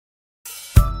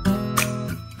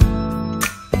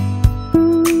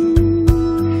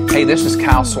Hey, this is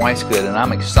Kyle Swicegood, and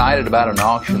I'm excited about an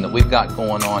auction that we've got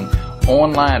going on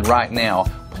online right now.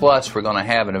 Plus, we're going to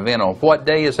have an event on what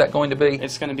day is that going to be?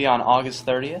 It's going to be on August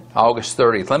 30th. August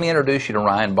 30th. Let me introduce you to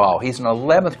Ryan Ball. He's an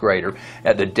 11th grader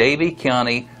at the Davie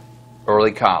County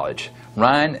Early College.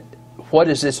 Ryan, what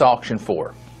is this auction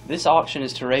for? This auction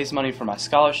is to raise money for my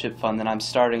scholarship fund that I'm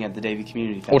starting at the Davie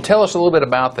Community Foundation. Well, tell us a little bit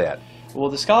about that. Well,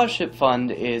 the scholarship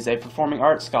fund is a performing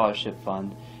arts scholarship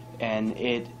fund, and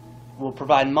it will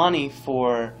provide money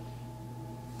for,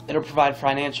 it'll provide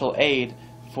financial aid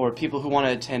for people who want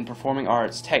to attend performing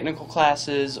arts technical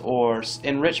classes or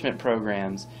enrichment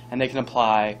programs, and they can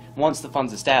apply once the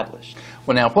fund's established.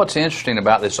 Well, now, what's interesting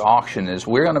about this auction is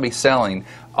we're going to be selling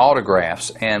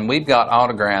autographs, and we've got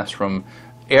autographs from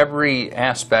every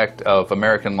aspect of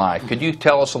American life. Could you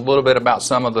tell us a little bit about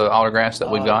some of the autographs that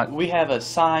we've got? We have a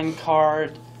signed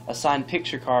card, a signed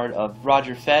picture card of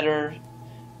Roger Federer,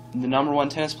 the #1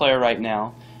 tennis player right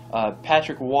now,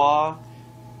 Patrick Waugh.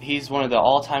 He's one of the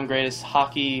all-time greatest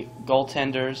hockey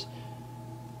goaltenders.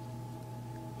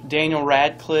 Daniel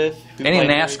Radcliffe. Any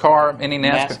NASCAR? Any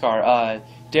NASCAR?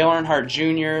 Dale Earnhardt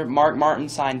Jr., Mark Martin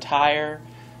signed tire.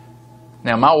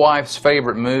 Now, my wife's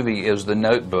favorite movie is The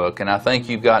Notebook, and I think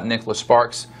you've got Nicholas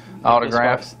Sparks'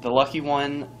 autograph. The Lucky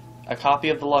One, a copy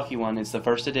of The Lucky One. It's the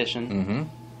first edition. Mm-hmm.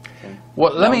 Okay.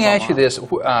 Well, let me ask you this.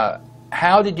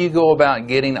 How did you go about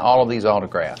getting all of these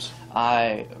autographs?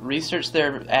 I researched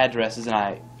their addresses, and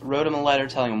I wrote them a letter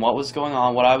telling them what was going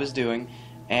on, what I was doing,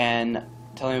 and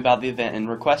telling them about the event and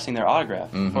requesting their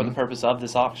autograph for the purpose of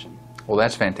this auction. Well,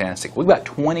 that's fantastic. We've got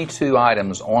 22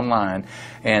 items online,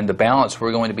 and the balance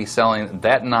we're going to be selling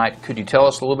that night. Could you tell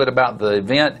us a little bit about the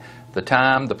event, the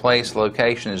time, the place, the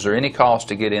location? Is there any cost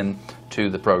to get into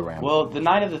the program? Well, the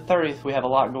night of the 30th, we have a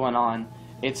lot going on.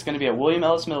 It's going to be at William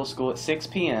Ellis Middle School at 6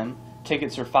 p.m.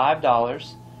 Tickets are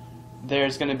 $5.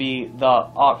 There's going to be the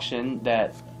auction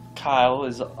that Kyle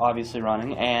is obviously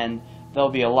running, and there'll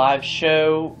be a live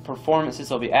show, performances,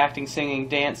 there'll be acting, singing,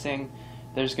 dancing.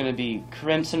 There's going to be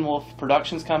Crimson Wolf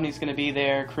Productions Company's going to be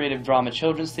there, Creative Drama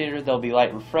Children's Theater, there'll be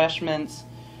light refreshments.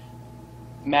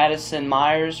 Madison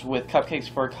Myers with Cupcakes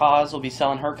for a Cause will be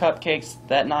selling her cupcakes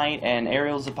that night, and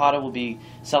Ariel Zapata will be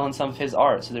selling some of his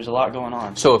art, so there's a lot going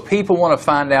on. So if people want to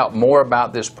find out more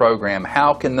about this program,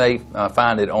 how can they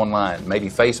find it online? Maybe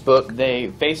Facebook?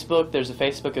 There's a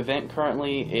Facebook event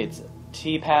currently. It's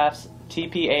TPAF's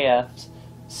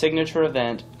signature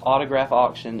event, autograph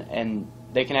auction, and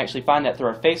they can actually find that through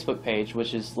our Facebook page,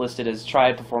 which is listed as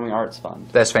Triad Performing Arts Fund.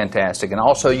 That's fantastic. And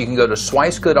also you can go to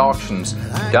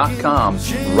SwicegoodAuctions.com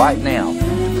right now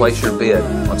to place your bid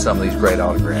on some of these great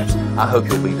autographs. I hope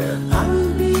you'll be there.